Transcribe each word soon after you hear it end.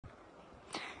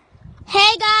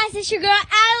Hey guys, it's your girl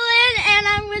Addilyns, and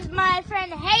I'm with my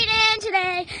friend Hayden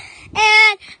today,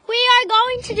 and we are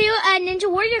going to do a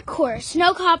Ninja Warrior course.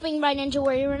 No copying by Ninja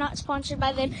Warrior, we're not sponsored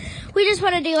by them. We just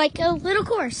want to do like a little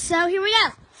course, so here we go.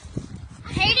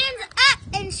 Hayden's up,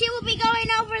 and she will be going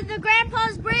over the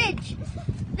Grandpa's Bridge,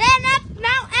 then up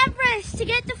Mount Everest to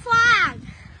get the flag.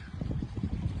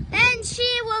 Then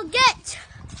she will get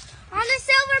on the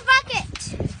silver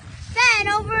bucket, then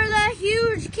over the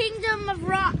huge kingdom of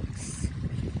rocks.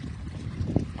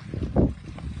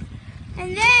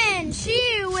 And then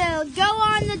she will go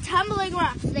on the tumbling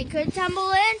rocks. They could tumble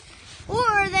in,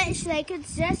 or they could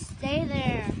just stay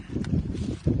there.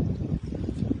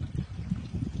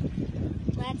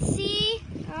 Let's see.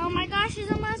 Oh my gosh,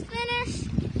 she's almost finished.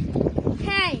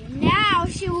 Okay, now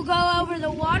she will go over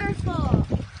the waterfall.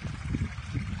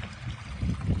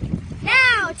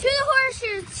 Now, to the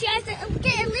horseshoes. She has to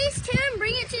get at least two and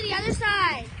bring it to the other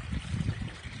side.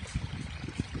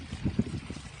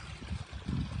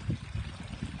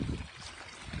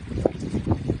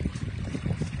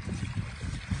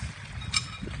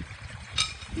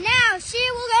 Now she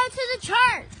will go to the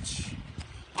church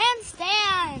and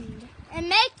stand and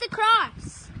make the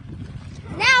cross.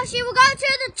 Now she will go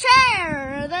to the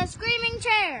chair, the screaming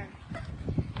chair.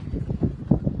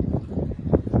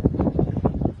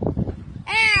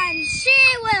 And she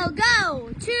will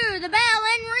go to the bell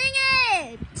and ring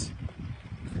it.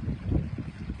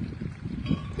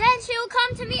 Then she will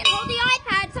come to me and hold the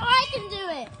iPad so I can do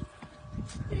it.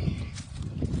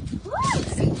 Woo!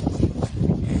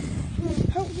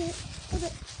 Hold it.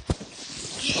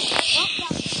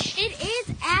 It is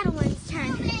Addilyns'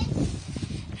 turn.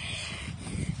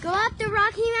 Go up the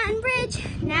Rocky Mountain Bridge.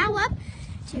 Now up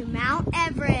to Mount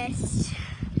Everest.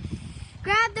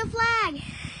 Grab the flag.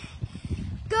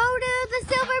 Go to the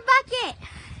silver bucket.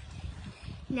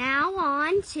 Now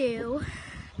on to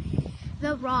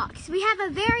the rocks. We have a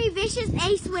very vicious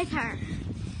ace with her.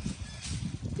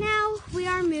 Now we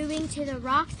are moving to the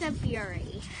rocks of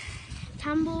fury.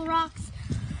 Tumble rocks.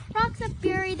 Rocks of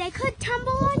fury, they could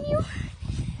tumble on you,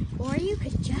 or you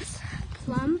could just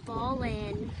plumb fall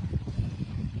in.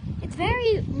 It's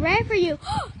very rare for you.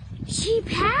 She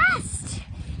passed!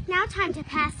 Now time to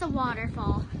pass the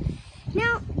waterfall.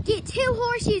 Now get two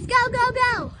horseshoes. Go, go,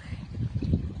 go!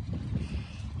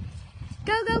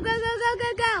 Go, go, go, go, go,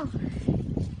 go, go!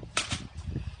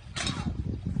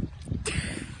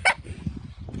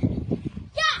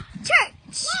 Yeah!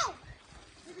 Church! Whoa.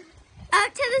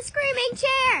 Up to the screaming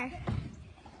chair.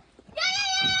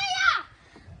 Yeah.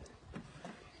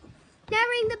 Now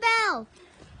ring the bell.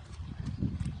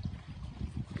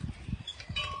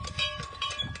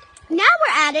 Now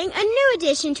we're adding a new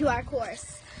addition to our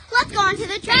course. Let's go on to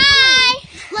the trampoline. Bye.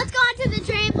 Let's go on to the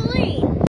trampoline.